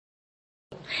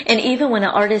And even when an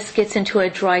artist gets into a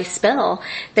dry spell,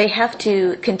 they have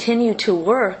to continue to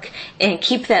work and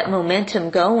keep that momentum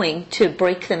going to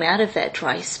break them out of that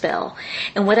dry spell.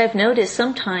 And what I've noticed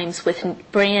sometimes with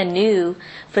brand new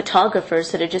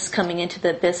photographers that are just coming into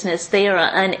the business, they are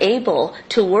unable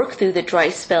to work through the dry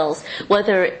spells,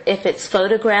 whether if it's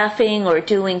photographing or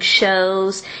doing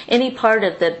shows, any part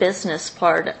of the business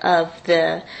part of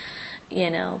the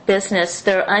business,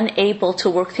 they're unable to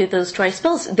work through those dry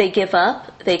spells. They give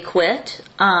up, they quit,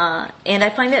 and I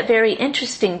find that very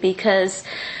interesting because,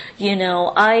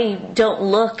 I don't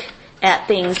look at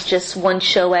things just one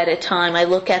show at a time. I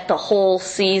look at the whole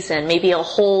season, maybe a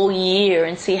whole year,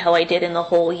 and see how I did in the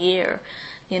whole year.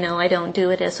 I don't do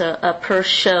it as a per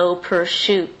show, per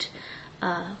shoot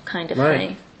kind of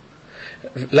thing.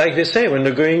 Like they say, when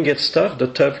the going gets tough, the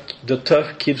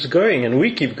tough keeps going, and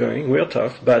we keep going. We're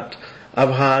tough, but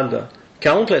I've had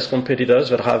countless competitors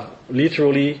that have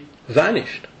literally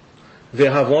vanished. They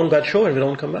have one bad show and they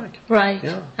don't come back. Right.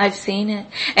 Yeah. I've seen it.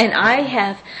 And I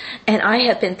have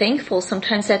been thankful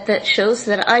sometimes that shows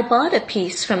that I bought a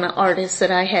piece from an artist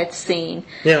that I had seen.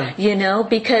 Yeah.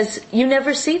 Because you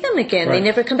never see them again. Right. They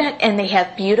never come back. And they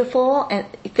have beautiful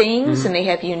things and they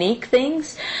have unique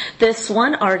things. This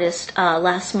one artist,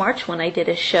 last March when I did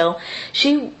a show,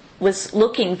 she was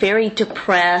looking very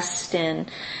depressed and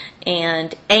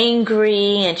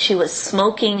angry, and she was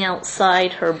smoking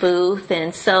outside her booth.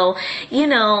 And so,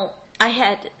 I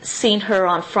had seen her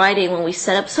on Friday when we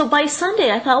set up. So by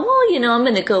Sunday I thought, well, I'm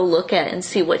going to go look at it and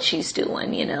see what she's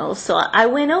doing, So I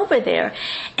went over there,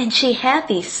 and she had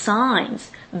these signs,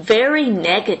 very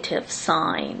negative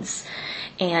signs,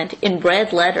 and in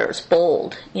red letters,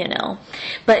 bold,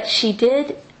 But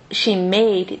she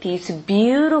made these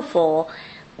beautiful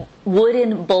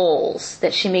wooden bowls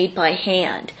that she made by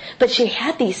hand. But she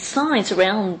had these signs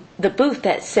around the booth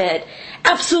that said,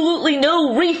 absolutely no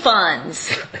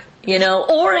refunds,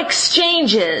 or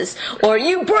exchanges, or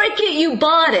you break it, you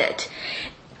bought it.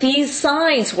 These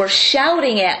signs were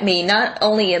shouting at me, not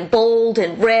only in bold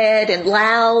and red and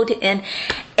loud, and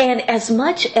as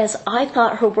much as I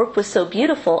thought her work was so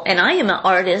beautiful, and I am an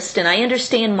artist and I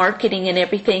understand marketing and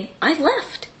everything, I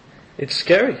left. It's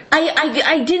scary.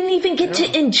 I didn't even get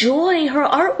to enjoy her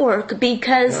artwork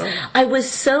because I was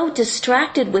so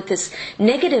distracted with this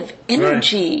negative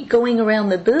energy going around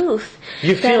the booth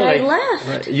I left.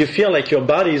 Right. You feel like your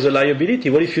body is a liability.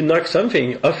 What if you knock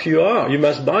something? Off you are. You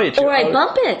must buy it. Or I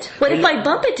bump it. What if I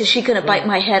bump it? Is she going to bite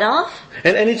my head off?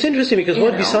 And it's interesting because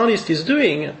what this artist is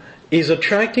doing is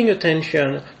attracting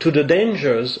attention to the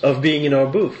dangers of being in our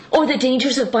booth. Or the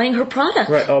dangers of buying her product.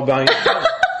 Right, or buying her product.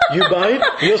 You buy it,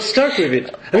 you're stuck with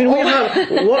it. I mean, we have,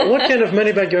 what kind of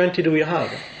money back guarantee do we have?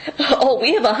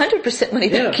 We have 100% money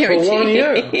back guarantee. For 1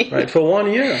 year. Right, for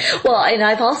 1 year. Well, and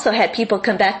I've also had people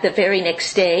come back the very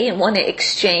next day and want to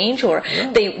exchange, or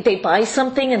they buy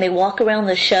something and they walk around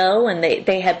the show and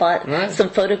they had bought some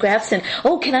photographs and,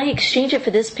 can I exchange it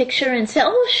for this picture? And say,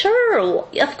 sure,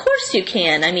 of course you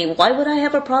can. I mean, why would I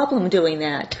have a problem doing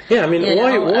that? Yeah, I mean,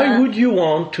 why would you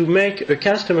want to make a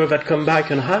customer that come back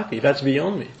unhappy? That's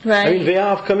beyond me. Right. I mean, they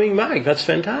are coming back. That's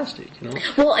fantastic,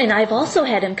 Well, and I've also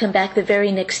had him come back the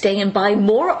very next day and buy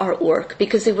more artwork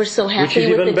because they were so happy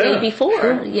with the day before,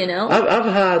 Sure. I've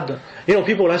had,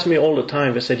 people ask me all the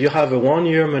time, they said, you have a 1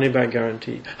 year money back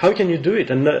guarantee. How can you do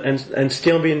it and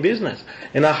still be in business?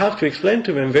 And I have to explain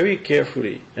to them very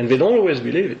carefully, and they don't always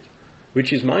believe it,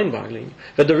 which is mind-boggling,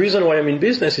 that the reason why I'm in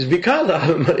business is because I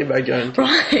have a money back guarantee.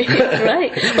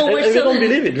 Right. Well, and they don't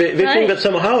believe it. They think that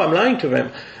somehow I'm lying to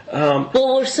them.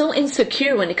 We're so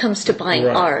insecure when it comes to buying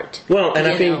art. Well, and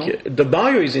I think the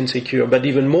buyer is insecure, but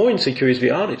even more insecure is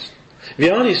the artist. The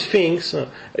artist thinks,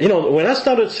 when I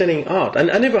started selling art, and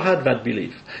I never had that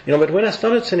belief, but when I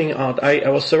started selling art, I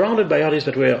was surrounded by artists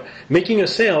that were making a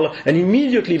sale, and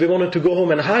immediately they wanted to go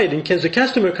home and hide in case the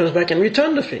customer comes back and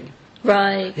return the thing.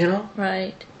 Right.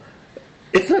 Right.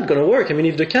 It's not going to work. I mean,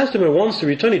 if the customer wants to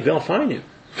return it, they'll find you.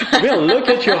 They'll look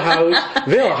at your house,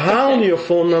 they'll hound your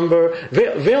phone number,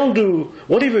 they'll do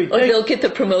whatever it takes. Or they'll get the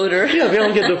promoter. Yeah,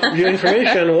 they'll get your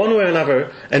information one way or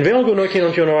another, and they'll go knocking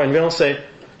on your door and they'll say,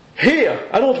 here,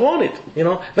 I don't want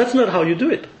it. That's not how you do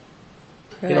it.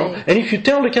 Right. And if you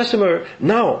tell the customer,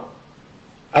 now,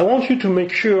 I want you to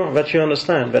make sure that you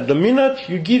understand that the minute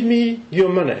you give me your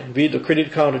money, be it a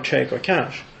credit card, a check, or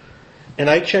cash, and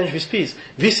I change this piece,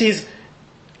 this is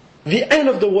the end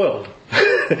of the world.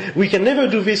 We can never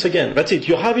do this again. That's it.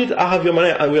 You have it, I have your money,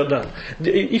 and we're done.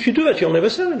 If you do that, you'll never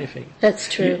sell anything. That's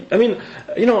true.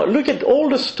 Look at all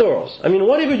the stores.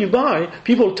 Whatever you buy,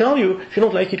 people tell you, if you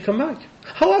don't like it, come back.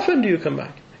 How often do you come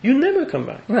back? you never come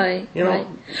back. Right. You know, right.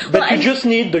 but you just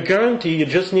need the guarantee. You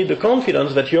just need the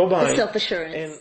confidence that you're buying. Self-assurance. And